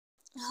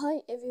Hi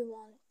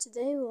everyone,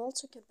 today we will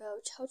talk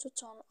about how to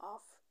turn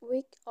off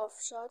Wick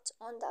off chart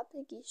on the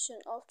application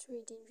of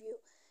TradingView.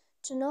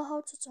 To know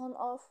how to turn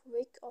off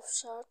Wick off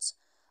chart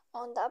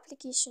on the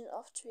application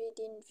of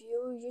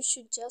TradingView, you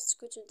should just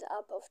go to the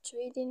app of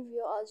TradingView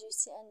as you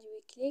see and you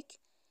will click.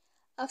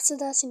 After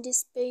that, in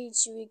this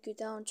page you will go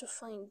down to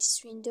find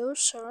this window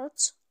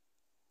chart.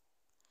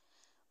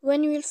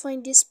 When you will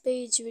find this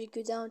page, you will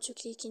go down to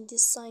click in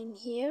this sign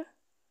here.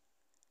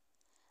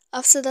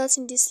 After that,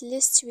 in this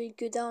list, you will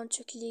go down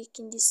to click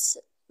in this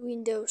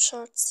window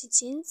chart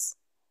settings.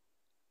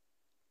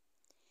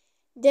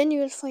 Then you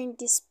will find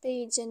this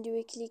page and you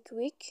will click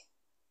Wick.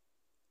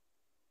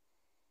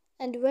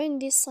 And when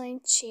this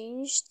sign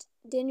changed,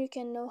 then you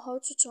can know how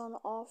to turn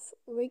off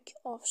Wick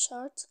off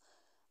chart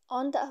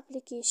on the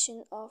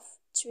application of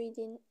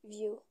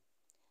TradingView.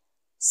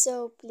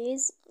 So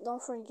please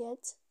don't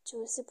forget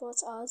to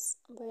support us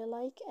by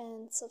like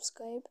and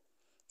subscribe.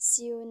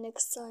 See you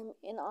next time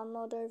in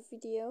another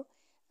video,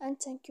 and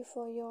thank you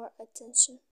for your attention.